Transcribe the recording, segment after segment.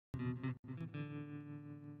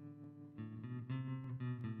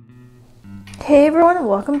Hey everyone,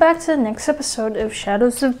 welcome back to the next episode of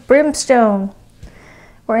Shadows of Brimstone.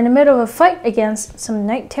 We're in the middle of a fight against some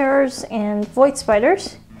night terrors and void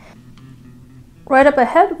spiders. Right up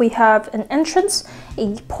ahead we have an entrance,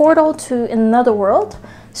 a portal to another world.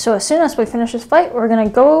 So as soon as we finish this fight, we're going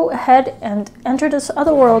to go ahead and enter this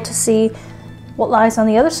other world to see what lies on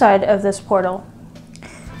the other side of this portal.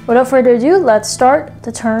 Without further ado, let's start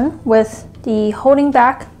the turn with the holding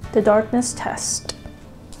back the darkness test.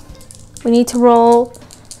 We need to roll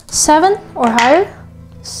 7 or higher.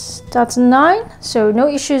 That's 9, so no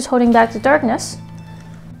issues holding back the darkness.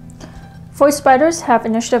 Void spiders have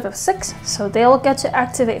initiative of 6, so they'll get to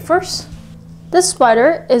activate first. This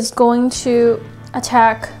spider is going to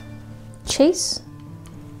attack Chase.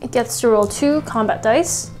 It gets to roll 2 combat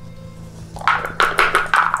dice.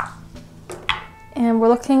 And we're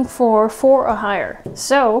looking for 4 or higher.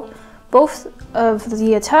 So both of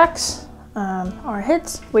the attacks are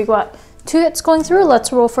hits. We got 2 hits going through.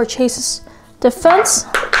 Let's roll for Chase's defense.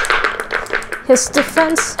 His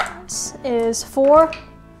defense is 4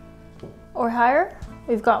 or higher.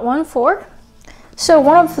 We've got 1 4. So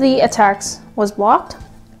one of the attacks was blocked.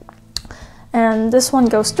 And this one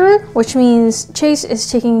goes through, which means Chase is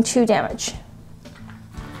taking 2 damage.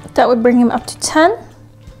 That would bring him up to 10.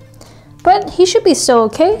 But he should be still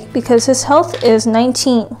okay because his health is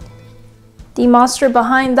 19. The monster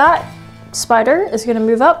behind that spider is going to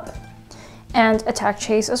move up and attack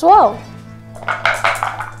Chase as well.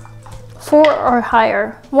 4 or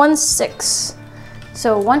higher, 1 6.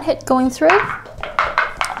 So 1 hit going through.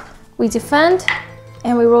 We defend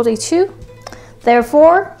and we rolled a 2.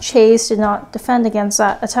 Therefore, Chase did not defend against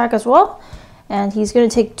that attack as well, and he's going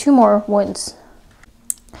to take 2 more wounds.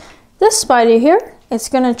 This spider here is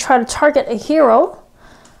going to try to target a hero.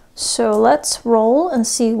 So let's roll and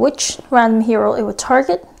see which random hero it would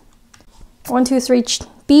target. 1 2 3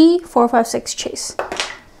 B, 4 5 6 Chase.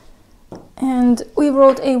 And we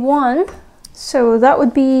rolled a 1, so that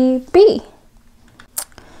would be B.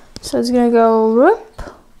 So it's gonna go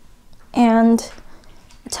Roop and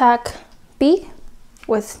attack B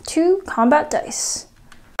with 2 combat dice.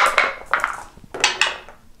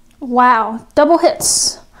 Wow, double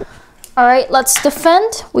hits. Alright, let's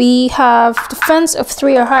defend. We have defense of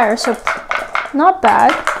 3 or higher, so not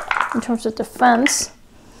bad in terms of defense.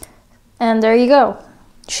 And there you go.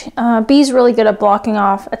 B's really good at blocking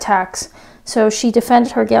off attacks, so she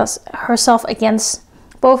defended herself against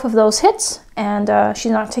both of those hits, and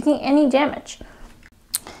she's not taking any damage.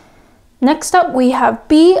 Next up, we have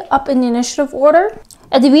B up in the initiative order.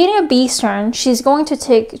 At the beginning of B's turn, she's going to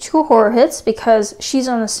take 2 horror hits because she's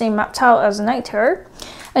on the same map tile as the Night Terror,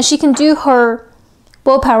 and she can do her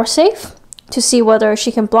willpower save to see whether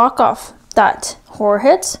she can block off that horror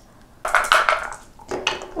hit.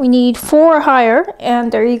 We need 4 or higher,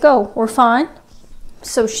 and there you go, we're fine.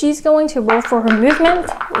 So she's going to roll for her movement,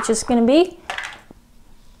 which is going to be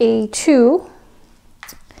a 2.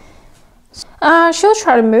 She'll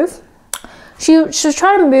try to move. She'll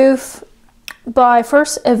try to move by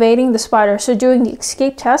first evading the spider, so doing the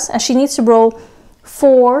escape test, and she needs to roll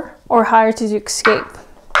 4 or higher to escape.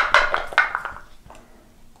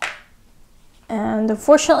 And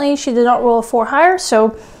unfortunately, she did not roll a 4 higher,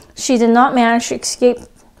 so she did not manage to escape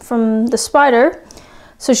from the spider.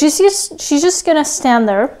 So she's just gonna stand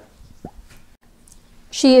there.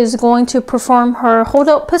 She is going to perform her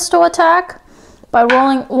holdout pistol attack by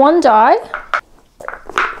rolling 1 die.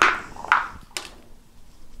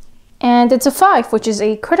 And it's a 5, which is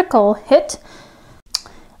a critical hit.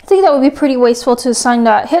 I think that would be pretty wasteful to assign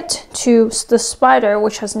that hit to the spider,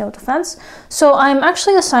 which has no defense. So I'm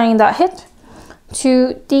actually assigning that hit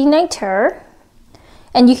to the Night Terror.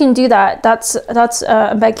 And you can do that. That's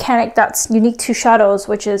a mechanic that's unique to Shadows,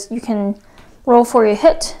 which is you can roll for your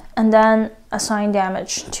hit and then assign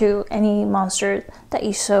damage to any monster that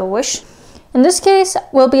you so wish. In this case,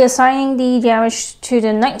 we'll be assigning the damage to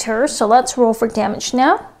the Night Terror, so let's roll for damage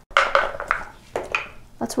now.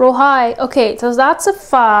 Let's roll high. Okay, so that's a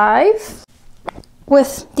 5.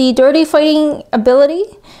 With the Dirty Fighting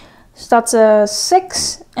ability, so that's a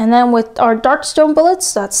 6, and then with our Darkstone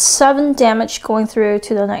bullets, that's 7 damage going through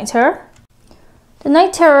to the Night Terror. The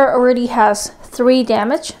Night Terror already has 3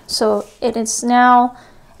 damage, so it is now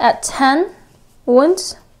at 10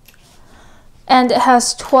 wounds, and it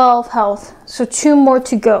has 12 health, so 2 more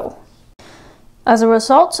to go. As a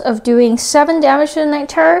result of doing 7 damage to the Night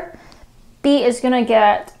Terror, B is going to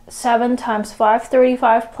get 7 times 5,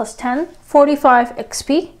 35 plus 10, 45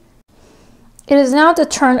 XP. It is now the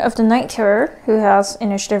turn of the Night Terror, who has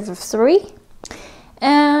initiative of 3.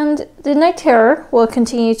 And the Night Terror will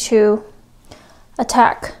continue to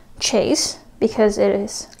attack Chase. because it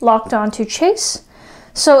is locked on to Chase.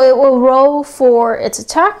 So it will roll for its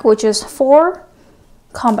attack, which is 4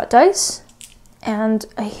 combat dice, and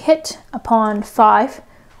a hit upon 5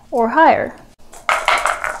 or higher.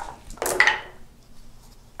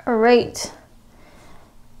 Alright,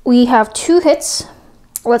 we have 2 hits.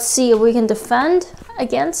 Let's see if we can defend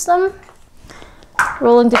against them.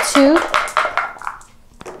 Rolling the 2.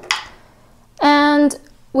 And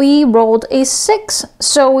we rolled a 6.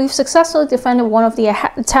 So we've successfully defended one of the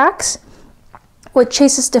attacks with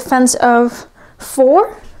Chase's defense of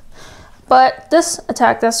 4. But this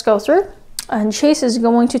attack does go through, and Chase is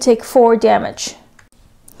going to take 4 damage.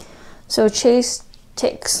 So Chase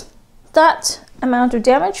takes that amount of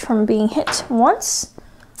damage from being hit once.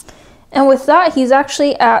 And with that, he's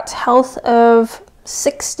actually at health of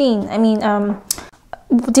 16.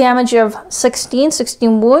 Damage of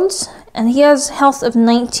 16 wounds, and he has health of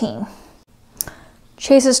 19.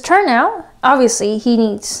 Chase's turn now. Obviously,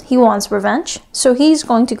 he wants revenge, so he's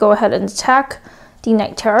going to go ahead and attack the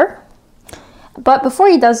Night Terror. But before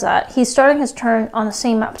he does that, he's starting his turn on the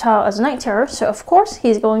same map tile as the Night Terror, so of course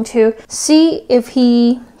he's going to see if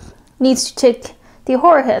he needs to take the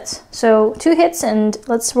horror hit. So 2 hits, and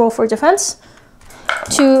let's roll for defense.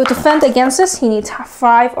 To defend against this, he needs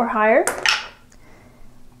 5 or higher.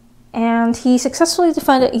 And he successfully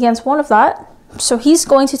defended against one of that. So he's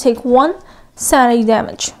going to take 1 sanity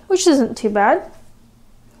damage, which isn't too bad.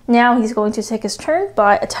 Now he's going to take his turn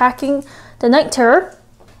by attacking the Night Terror.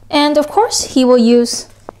 And of course, he will use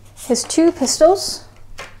his 2 pistols,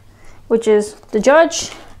 which is the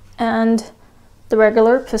Judge and the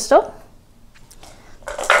regular pistol.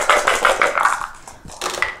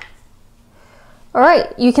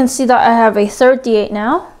 Alright, you can see that I have a 3rd d8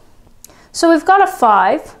 now. So we've got a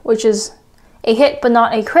 5, which is a hit but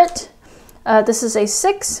not a crit. This is a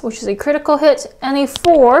 6, which is a critical hit, and a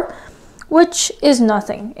 4, which is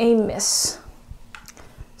nothing, a miss.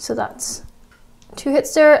 So that's 2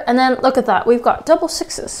 hits there, and then look at that, we've got double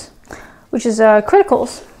 6s, which is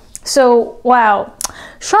criticals. So wow,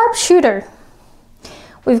 sharpshooter.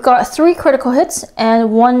 We've got 3 critical hits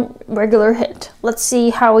and 1 regular hit. Let's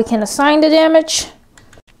see how we can assign the damage.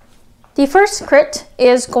 The first crit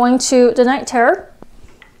is going to the Night Terror.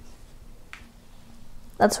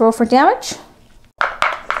 Let's roll for damage.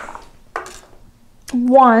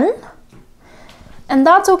 1. And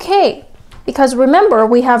that's okay, because remember,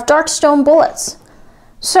 we have Darkstone bullets.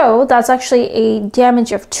 So that's actually a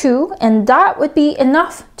damage of 2, and that would be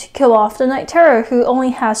enough to kill off the Night Terror, who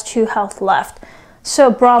only has 2 health left.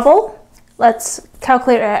 So bravo, let's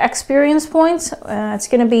calculate our experience points. It's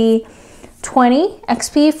going to be 20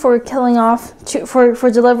 XP for killing off,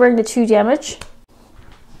 for delivering the 2 damage.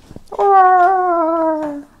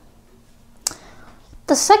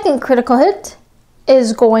 The second critical hit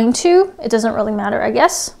is going to, it doesn't really matter I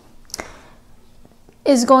guess,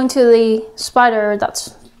 is going to the spider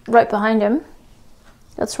that's right behind him.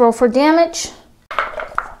 Let's roll for damage.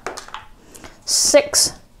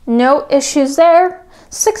 6. No issues there.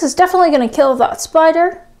 6 is definitely going to kill that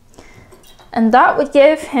spider. And that would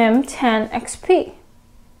give him 10 XP.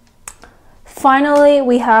 Finally,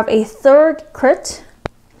 we have a 3rd crit.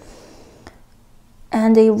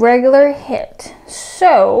 And a regular hit.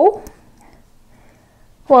 So,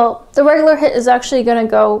 well, the regular hit is actually going to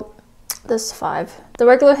go, this 5. The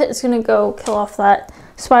regular hit is going to go kill off that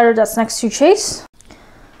spider that's next to Chase.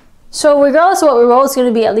 So regardless of what we roll, it's going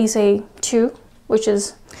to be at least a 2, which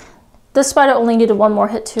is, this spider only needed 1 more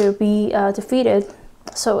hit to be defeated.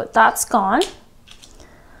 So that's gone.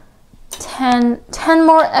 10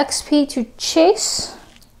 more XP to Chase.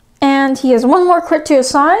 And he has 1 more crit to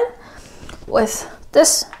assign with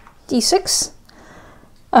this D6,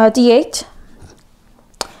 D8.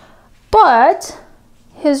 But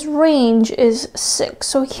his range is 6.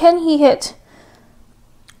 So can he hit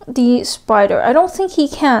the spider? I don't think he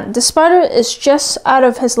can. The spider is just out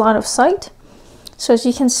of his line of sight. So as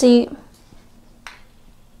you can see,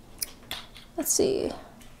 let's see.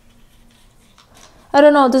 I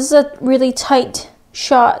don't know, this is a really tight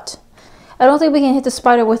shot. I don't think we can hit the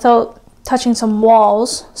spider without touching some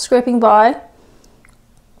walls, scraping by.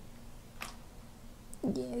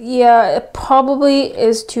 Yeah, it probably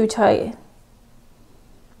is too tight.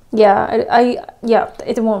 Yeah, yeah,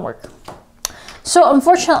 it won't work. So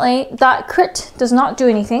unfortunately, that crit does not do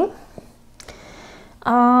anything.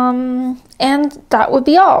 And that would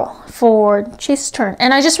be all for Chase's turn.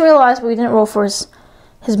 And I just realized we didn't roll for his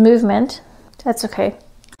movement. That's okay.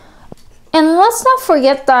 And let's not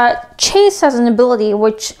forget that Chase has an ability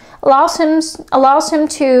which allows him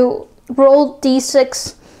to roll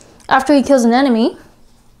d6 after he kills an enemy.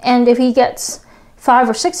 And if he gets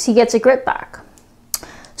 5 or 6, he gets a grit back.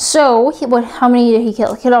 So how many did he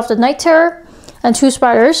kill? He killed off the Night Terror and 2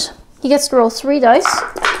 spiders. He gets to roll 3 dice.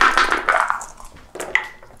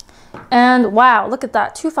 And wow, look at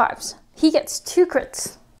that, 2 5s. He gets 2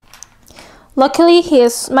 crits. Luckily,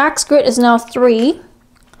 his max grit is now 3.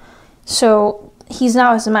 So he's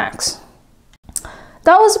now his max.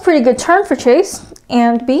 That was a pretty good turn for Chase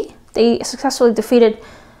and B. They successfully defeated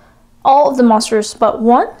all of the monsters but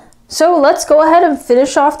 1. So let's go ahead and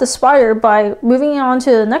finish off the spider by moving on to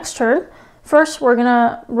the next turn. First, we're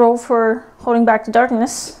gonna roll for holding back the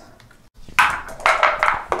darkness.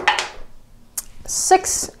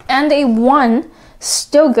 6 and a 1,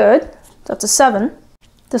 still good. That's a 7.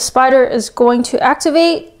 The spider is going to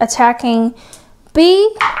activate, attacking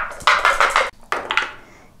B.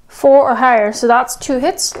 4 or higher, so that's 2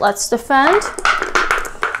 hits. Let's defend.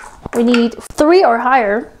 We need 3 or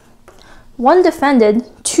higher. 1 defended,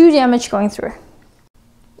 2 damage going through.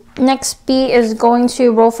 Next, B is going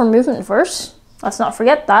to roll for movement first. Let's not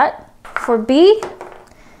forget that. For B,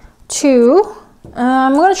 2.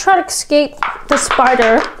 I'm going to try to escape the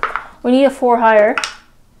spider. We need a 4 higher.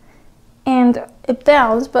 And it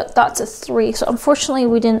bounced, but that's a 3. So unfortunately,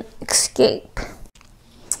 we didn't escape.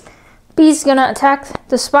 B's going to attack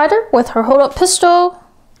the spider with her hold-up pistol.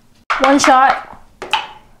 1 shot.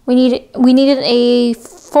 We needed a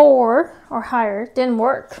 4 or higher. Didn't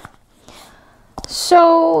work.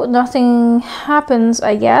 So nothing happens,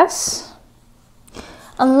 I guess.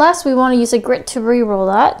 Unless we want to use a grit to re-roll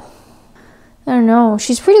that. I don't know.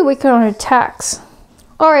 She's pretty weak on her attacks.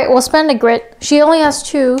 Alright, we'll spend a grit. She only has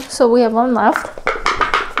 2, so we have 1 left.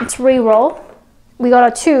 Let's re-roll. We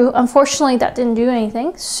got a 2. Unfortunately, that didn't do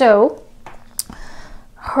anything. So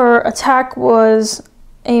her attack was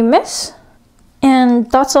a miss.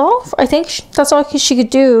 And that's all. I think that's all she could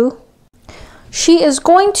do. She is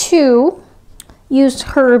going to use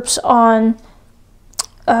herbs on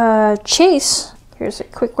Chase. Here's a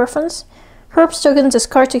quick reference. Herbs token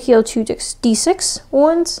discard to heal 2 d6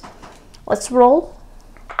 wounds. Let's roll.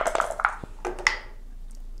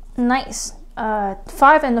 Nice.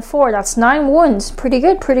 5 and a 4. That's 9 wounds. Pretty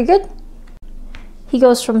good, pretty good. He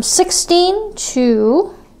goes from 16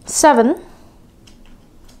 to 7.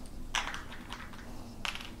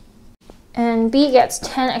 And B gets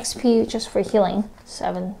 10 XP just for healing.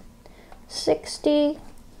 760.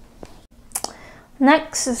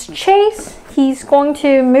 Next is Chase. He's going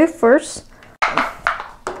to move first.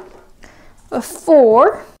 A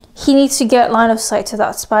 4. He needs to get line of sight to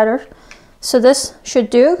that spider. So this should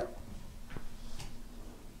do.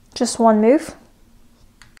 Just 1 move.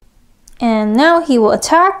 And now he will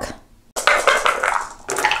attack.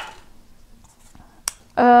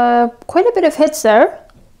 Quite a bit of hits there.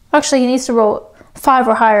 Actually, he needs to roll 5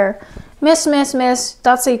 or higher. Miss, miss, miss.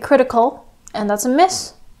 That's a critical. And that's a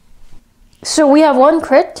miss. So we have 1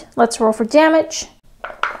 crit. Let's roll for damage.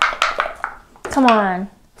 Come on.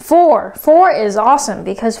 4. 4 is awesome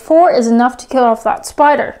because 4 is enough to kill off that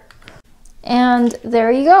spider. And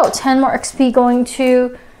there you go. 10 more XP going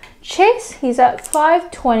to Chase. He's at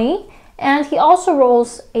 520. And he also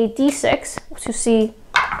rolls a d6 to see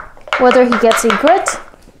whether he gets a grit.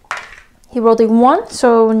 He rolled a 1,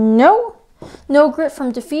 so no grit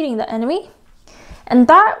from defeating the enemy. And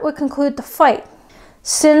that would conclude the fight.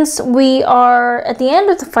 Since we are at the end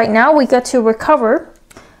of the fight now, we get to recover,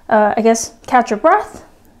 I guess, catch our breath.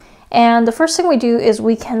 And the first thing we do is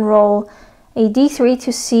we can roll a d3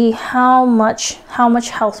 to see how much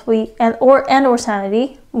health or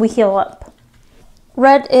sanity we heal up.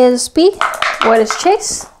 Red is B, white is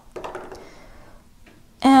Chase.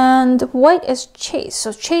 And white is Chase.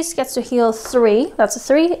 So Chase gets to heal 3. That's a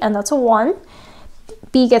 3 and that's a 1.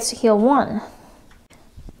 B gets to heal 1.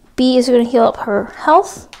 B is going to heal up her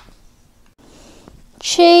health.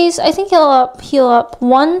 Chase, I think heal up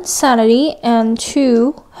 1 sanity and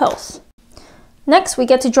 2 health. Next, we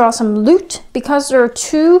get to draw some loot. Because there are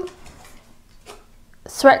 2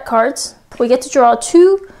 threat cards, we get to draw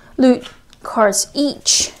 2 loot cards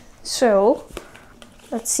each. So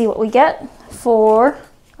let's see what we get for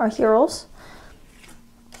our heroes.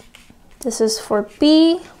 This is for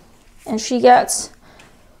B, and she gets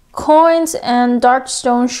coins and dark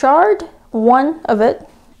stone shard, 1 of it.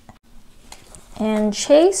 And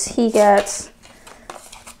Chase, he gets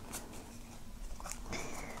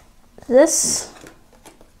this,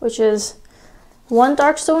 which is 1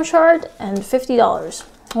 dark stone shard and $50.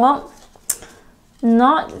 Well,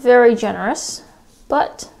 not very generous,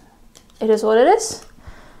 but it is what it is.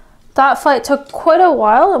 That fight took quite a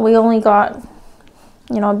while, and we only got,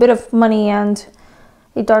 a bit of money and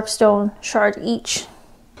a dark stone shard each.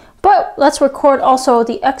 But let's record also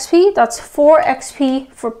the XP. That's 4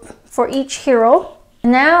 XP for each hero.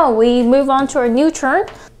 Now we move on to our new turn.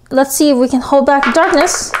 Let's see if we can hold back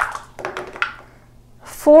darkness.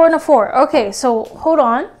 4 and a 4. Okay, so hold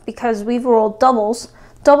on, because we've rolled doubles,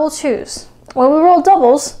 double 2s. When we roll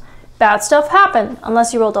doubles, bad stuff happen,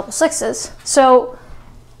 unless you roll double 6s. So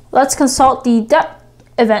let's consult the depth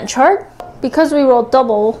event chart. Because we rolled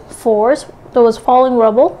double 4s, there was falling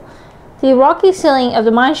rubble. The rocky ceiling of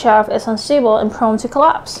the mine shaft is unstable and prone to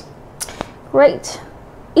collapse. Great.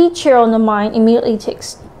 Each hero in the mine immediately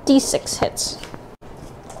takes d6 hits.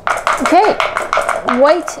 Okay,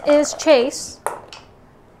 white is Chase.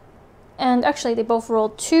 And actually they both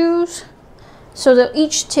rolled 2s, so they'll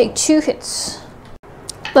each take 2 hits.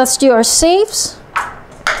 Let's do our saves.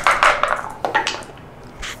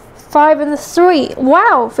 5 and 3.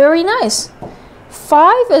 Wow, very nice.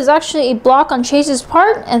 5 is actually a block on Chase's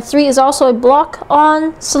part, and 3 is also a block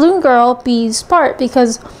on Saloon Girl B's part,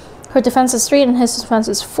 because her defense is 3 and his defense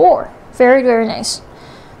is 4. Very, very nice.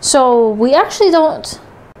 So we actually don't...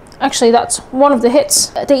 Actually, that's one of the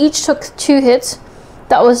hits. They each took 2 hits.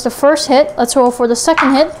 That was the first hit. Let's roll for the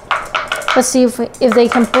second hit. Let's see if they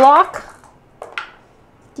can block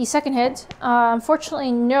the second hit.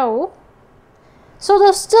 Unfortunately, no. So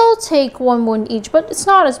they'll still take 1 wound each, but it's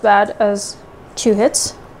not as bad as 2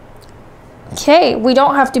 hits. Okay, we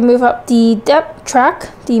don't have to move up the depth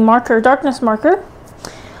track, the marker, darkness marker.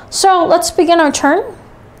 So let's begin our turn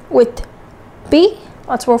with B.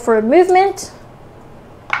 Let's roll for a movement.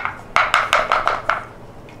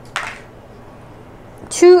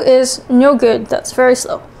 2 is no good. That's very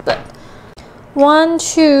slow. But 1,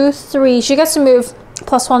 2, 3. She gets to move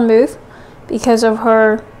 +1 move because of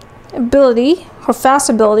her ability, her fast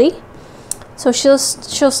ability. So she'll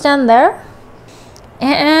stand there.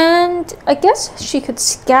 And I guess she could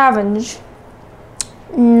scavenge.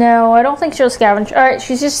 No, I don't think she'll scavenge. Alright,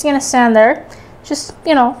 she's just gonna stand there. Just,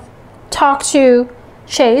 you know, talk to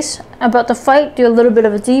Chase about the fight, do a little bit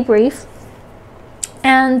of a debrief.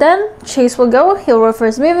 And then Chase will go. He'll roll for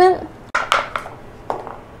his movement.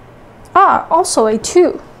 Ah, also a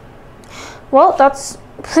 2. Well, that's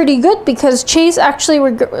pretty good because Chase actually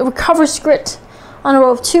recovers grit on a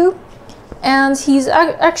roll of 2. And he's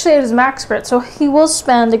actually at his max grit, so he will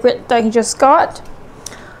spend the grit that he just got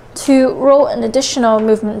to roll an additional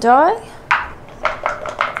movement die.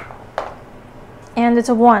 And it's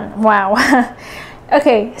a 1. Wow.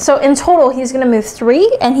 Okay, so in total he's gonna move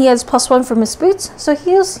 3, and he has +1 from his boots, so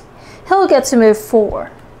he'll get to move 4.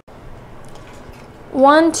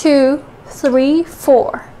 1, 2, 3,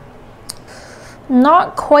 4.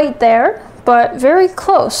 Not quite there, but very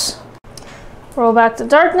close. Roll back to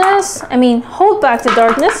darkness. I mean, hold back to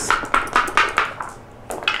darkness.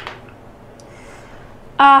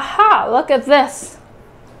 Aha! Look at this.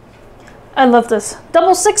 I love this.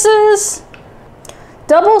 Double 6s.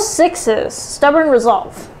 Double 6s. Stubborn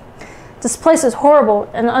resolve. This place is horrible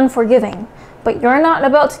and unforgiving, but you're not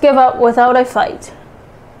about to give up without a fight.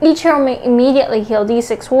 Each hero may immediately heal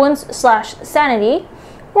d6 wounds / sanity,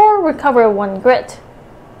 or recover 1 grit.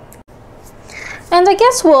 And I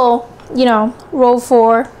guess we'll, you know, roll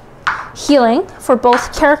for healing for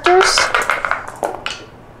both characters.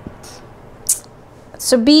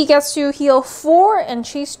 So B gets to heal 4 and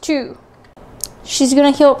Chase 2. She's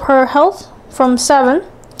gonna heal up her health from 7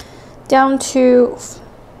 down to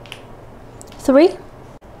 3.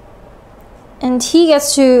 And he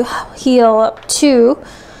gets to heal up 2.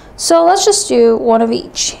 So let's just do 1 of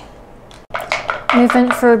each.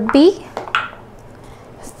 Movement for B.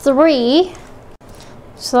 3.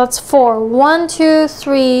 So that's 4. 1, 2,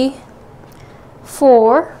 3,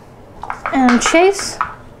 4. And Chase,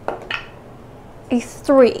 a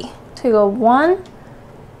 3. To go 1.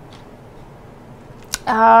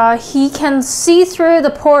 He can see through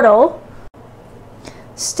the portal.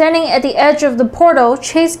 Standing at the edge of the portal,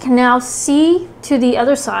 Chase can now see to the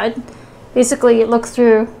other side. Basically, look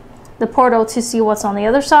through the portal to see what's on the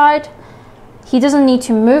other side. He doesn't need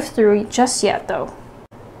to move through just yet, though.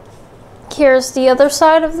 Here's the other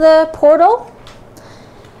side of the portal.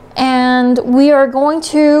 And we are going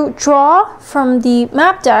to draw from the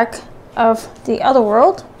map deck of the other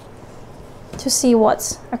world to see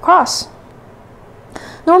what's across.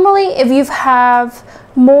 Normally, if you have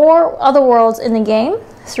more other worlds in the game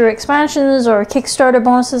through expansions or Kickstarter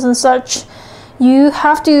bonuses and such, you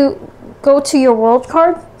have to go to your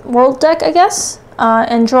world deck, I guess,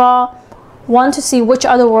 and draw 1 to see which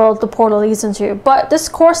other world the portal leads into. But this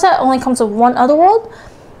core set only comes with 1 other world,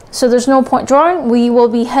 so there's no point drawing. We will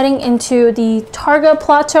be heading into the Targa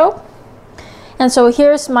Plateau. And so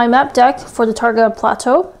here's my map deck for the Targa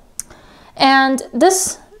Plateau. And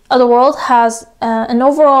this of the world has an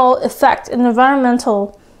overall effect, an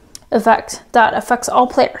environmental effect that affects all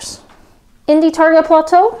players. In the Targa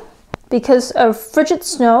Plateau, because of frigid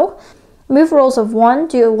snow, move rolls of 1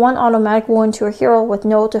 do 1 automatic wound to a hero with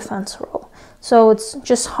no defense roll. So it's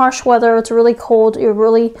just harsh weather, it's really cold,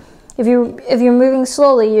 if you're moving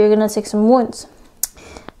slowly, you're gonna take some wounds.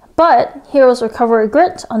 But heroes recover a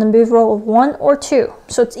grit on the move roll of 1 or 2.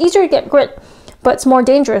 So it's easier to get grit, but it's more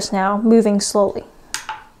dangerous now, moving slowly.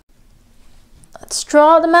 Let's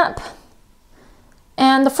draw the map.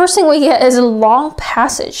 And the first thing we get is a long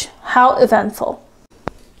passage. How eventful.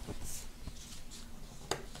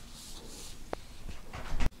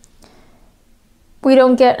 We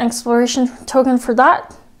don't get an exploration token for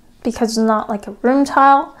that because it's not like a room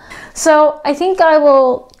tile. So I think I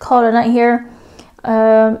will call it a night here,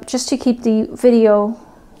 just to keep the video,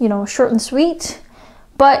 short and sweet.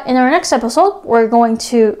 But in our next episode, we're going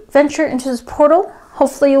to venture into this portal.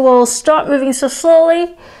 Hopefully we'll stop moving so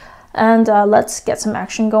slowly, and let's get some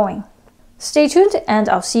action going. Stay tuned, and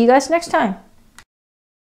I'll see you guys next time.